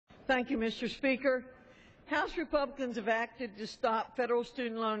Thank you, Mr. Speaker. House Republicans have acted to stop federal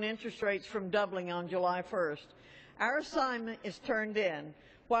student loan interest rates from doubling on July 1st. Our assignment is turned in,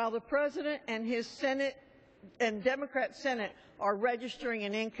 while the President and his Senate and Democrat Senate are registering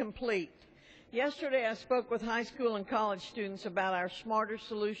an incomplete. Yesterday, I spoke with high school and college students about our Smarter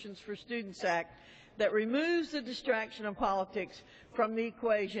Solutions for Students Act that removes the distraction of politics from the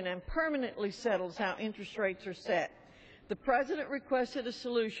equation and permanently settles how interest rates are set. The President requested a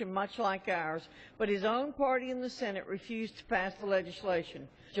solution much like ours, but his own party in the Senate refused to pass the legislation.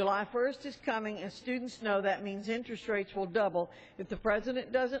 July 1st is coming, and students know that means interest rates will double if the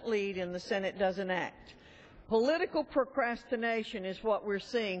President doesn't lead and the Senate doesn't act. Political procrastination is what we're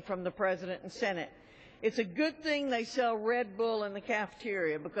seeing from the President and Senate. It's a good thing they sell Red Bull in the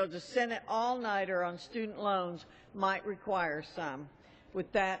cafeteria, because a Senate all-nighter on student loans might require some.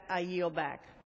 With that, I yield back.